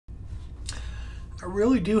I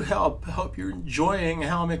really do hope you're enjoying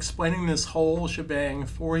how I'm explaining this whole shebang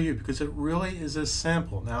for you, because it really is as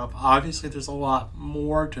simple. Now, obviously, there's a lot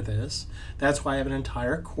more to this. That's why I have an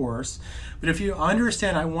entire course. But if you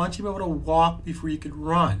understand, I want you to be able to walk before you could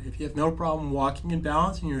run. If you have no problem walking and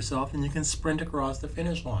balancing yourself, then you can sprint across the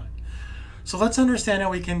finish line. So let's understand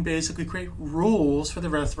how we can basically create rules for the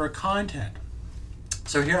rest of our content.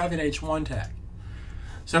 So here I have an H1 tag.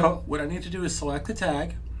 So what I need to do is select the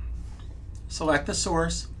tag, select the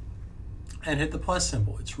source, and hit the plus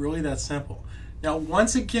symbol. It's really that simple. Now,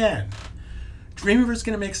 once again, Dreamweaver is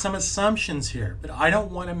going to make some assumptions here, but I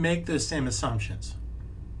don't want to make those same assumptions.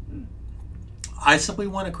 I simply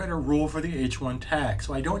want to create a rule for the H1 tag,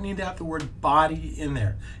 so I don't need to have the word body in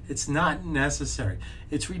there. It's not necessary.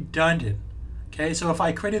 It's redundant. Okay, so if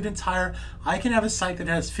I create an entire, I can have a site that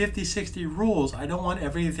has 50, 60 rules. I don't want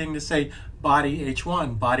everything to say body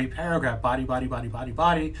H1, body paragraph,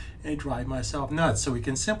 body, and drive myself nuts. So we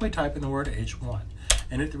can simply type in the word H1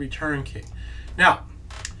 and hit the return key. Now,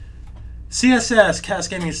 CSS,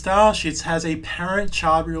 Cascading Style Sheets, has a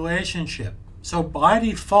parent-child relationship. So by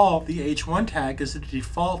default, the H1 tag is the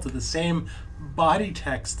default of the same body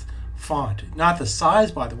text font. Not the size,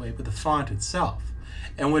 by the way, but the font itself.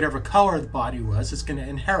 And whatever color the body was, it's going to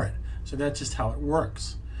inherit. So that's just how it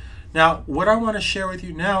works. Now, what I want to share with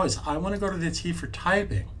you now is I want to go to the T for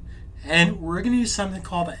typing. And we're going to use something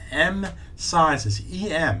called M sizes,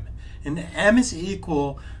 EM. And M is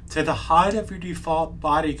equal to the height of your default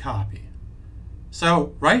body copy.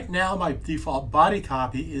 So right now, my default body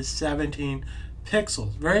copy is 17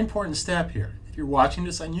 pixels. Very important step here. If you're watching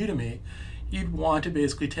this on Udemy, you'd want to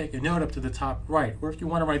basically take a note up to the top right, or if you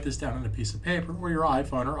want to write this down on a piece of paper, or your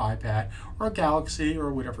iPhone or iPad or Galaxy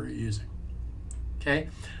or whatever you're using. Okay,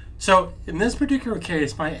 so in this particular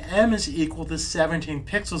case, my M is equal to 17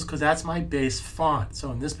 pixels because that's my base font.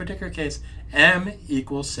 So in this particular case, M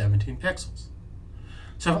equals 17 pixels.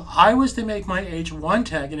 So if I was to make my H1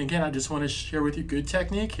 tag, and again, I just want to share with you good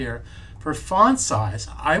technique here, for font size,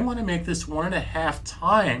 I want to make this 1.5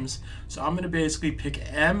 times. So I'm going to basically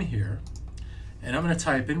pick M here, and I'm going to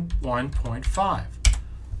type in 1.5.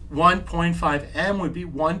 1.5 M would be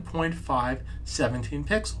 1.5 17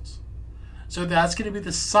 pixels. So that's going to be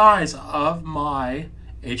the size of my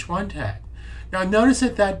H1 tag. Now notice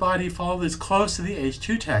that that by default is close to the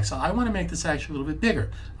H2 tag, so I want to make this actually a little bit bigger.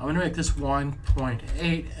 I'm going to make this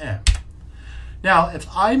 1.8 M. Now if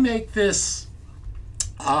I make this,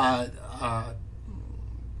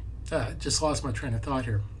 just lost my train of thought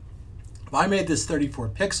here. If I made this 34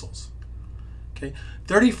 pixels, okay,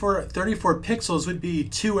 34 pixels would be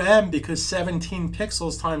 2M because 17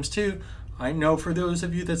 pixels times 2. I know for those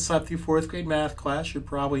of you that slept through 4th grade math class,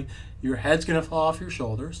 your head's going to fall off your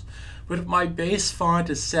shoulders. But if my base font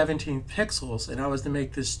is 17 pixels and I was to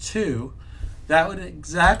make this 2, that would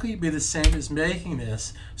exactly be the same as making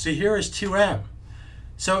this. So here is 2M.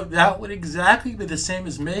 So that would exactly be the same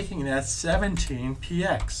as making that 17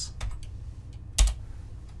 px.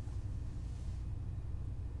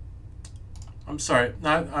 I'm sorry,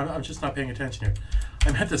 I'm just not paying attention here.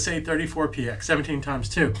 I meant to say 34px, 17 times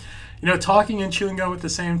 2. You know, talking and chewing gum at the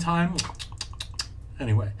same time.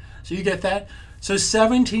 Anyway, so you get that? So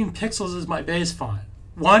 17 pixels is my base font.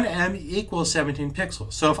 1M equals 17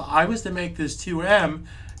 pixels. So if I was to make this 2M,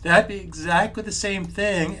 that'd be exactly the same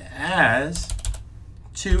thing as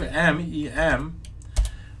 2M, EM,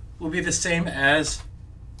 will be the same as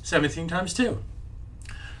 17 times 2.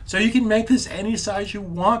 So you can make this any size you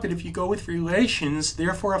want, but if you go with relations,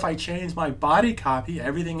 therefore if I change my body copy,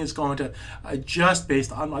 everything is going to adjust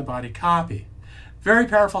based on my body copy. Very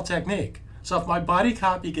powerful technique. So if my body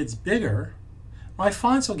copy gets bigger, my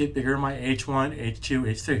fonts will get bigger, my H1, H2,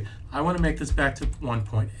 H3. I want to make this back to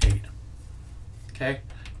 1.8. Okay?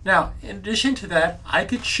 Now, in addition to that, I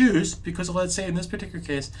could choose, because let's say in this particular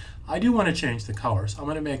case, I do want to change the colors. I'm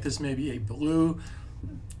going to make this maybe a blue,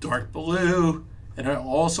 dark blue, and I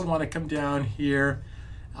also want to come down here.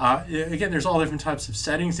 Again, there's all different types of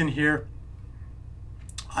settings in here.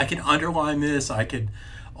 I can underline this, I could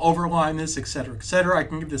overline this, etc., etc. I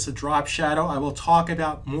can give this a drop shadow. I will talk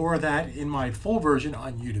about more of that in my full version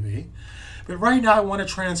on Udemy. But right now I want to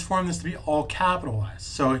transform this to be all capitalized.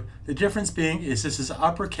 So the difference being is this is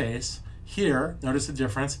uppercase here, notice the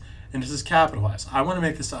difference, and this is capitalized. I want to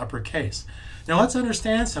make this uppercase. Now let's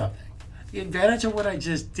understand something. The advantage of what I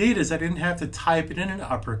just did is I didn't have to type it in an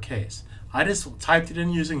uppercase. I just typed it in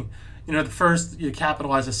using, the first, you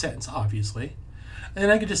capitalize a sentence, obviously. And then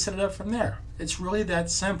I could just set it up from there. It's really that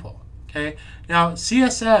simple, okay? Now,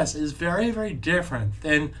 CSS is very, very different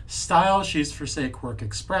than style sheets for, say, Quark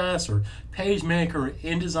Express or PageMaker or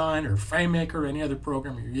InDesign or FrameMaker or any other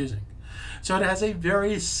program you're using. So it has a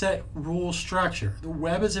very set rule structure. The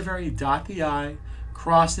web is a very dot the I,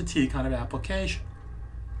 cross the T kind of application.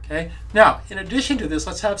 Okay. Now, in addition to this,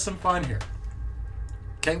 let's have some fun here.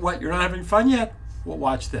 Okay, what? You're not having fun yet? Well,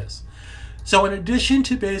 watch this. So in addition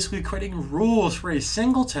to basically creating rules for a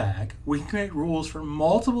single tag, we can create rules for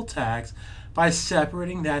multiple tags by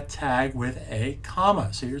separating that tag with a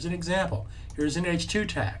comma. So here's an example. Here's an H2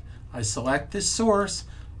 tag. I select this source,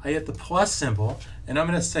 I hit the plus symbol, and I'm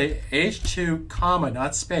going to say H2, comma,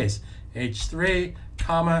 not space, H3,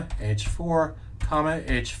 comma, H4, comma,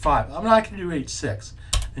 H5. I'm not going to do H6,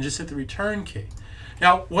 and just hit the return key.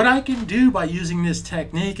 Now, what I can do by using this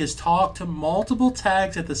technique is talk to multiple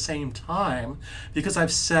tags at the same time because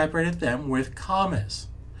I've separated them with commas.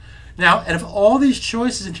 Now, out of all these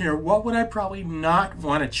choices in here, what would I probably not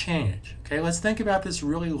want to change? Okay, let's think about this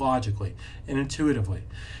really logically and intuitively.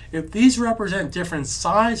 If these represent different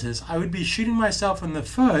sizes, I would be shooting myself in the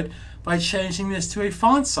foot by changing this to a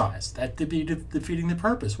font size. That would be defeating the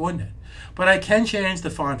purpose, wouldn't it? But I can change the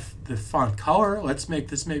font color. Let's make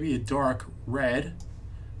this maybe a dark red.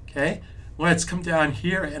 Okay, let's come down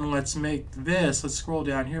here and let's make this, let's scroll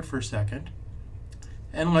down here for a second,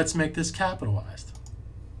 and let's make this capitalized.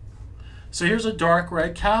 So here's a dark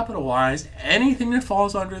red capitalized, anything that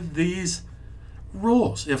falls under these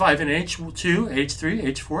rules. If I have an H2, H3,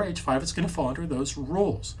 H4, H5, it's going to fall under those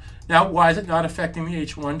rules. Now, why is it not affecting the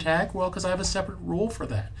H1 tag? Well, because I have a separate rule for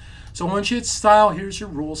that. So once you hit style, here's your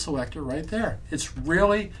rule selector right there. It's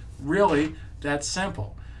really, really that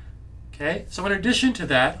simple. Okay, so in addition to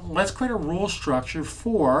that, let's create a rule structure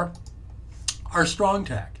for our strong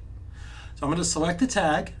tag. So I'm going to select the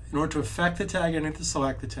tag. In order to affect the tag, I need to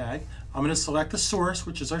select the tag. I'm going to select the source,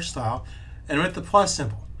 which is our style, and hit the plus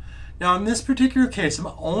symbol. Now in this particular case,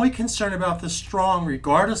 I'm only concerned about the strong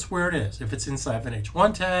regardless where it is. If it's inside of an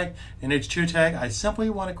H1 tag, an H2 tag, I simply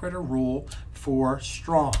want to create a rule for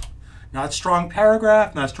strong. Not strong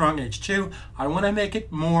paragraph, not strong H2. I want to make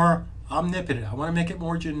it more omnipotent. I want to make it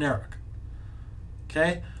more generic.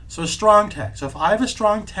 Okay, so strong tag. So if I have a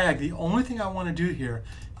strong tag, the only thing I want to do here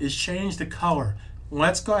is change the color.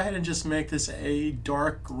 Let's go ahead and just make this a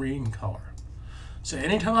dark green color. So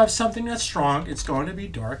anytime I have something that's strong, it's going to be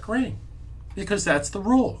dark green because that's the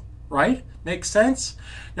rule, right? Makes sense?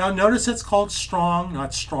 Now notice it's called strong,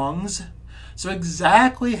 not strongs. So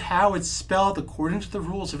exactly how it's spelled according to the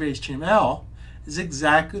rules of HTML is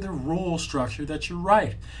exactly the rule structure that you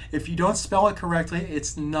write. If you don't spell it correctly,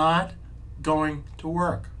 it's not going to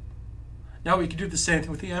work. Now we can do the same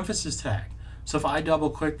thing with the emphasis tag. So if I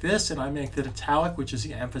double click this and I make that italic, which is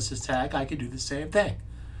the emphasis tag, I can do the same thing.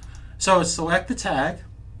 So select the tag,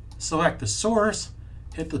 select the source,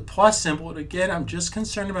 hit the plus symbol, and again, I'm just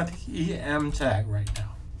concerned about the EM tag right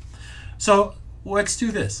now. So let's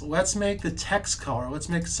do this. Let's make the text color, let's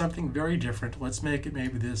make something very different. Let's make it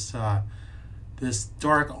maybe this, this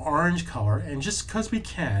dark orange color, and just because we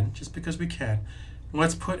can,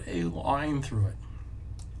 let's put a line through it.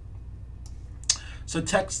 So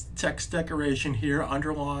text decoration here,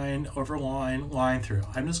 underline, overline, line through.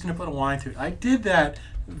 I'm just going to put a line through. I did that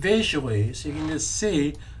visually so you can just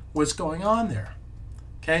see what's going on there.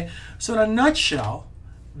 Okay, so in a nutshell,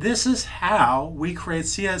 this is how we create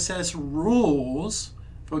CSS rules,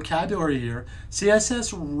 vocabulary here,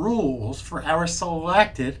 CSS rules for our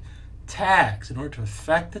selected tags. In order to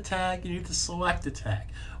affect the tag, you need to select the tag.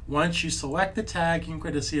 Once you select the tag, you can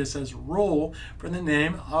create a CSS rule for the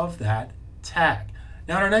name of that tag.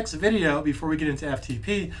 Now in our next video, before we get into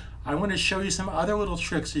FTP, I want to show you some other little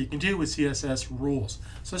tricks that you can do with CSS rules.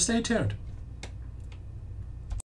 So stay tuned.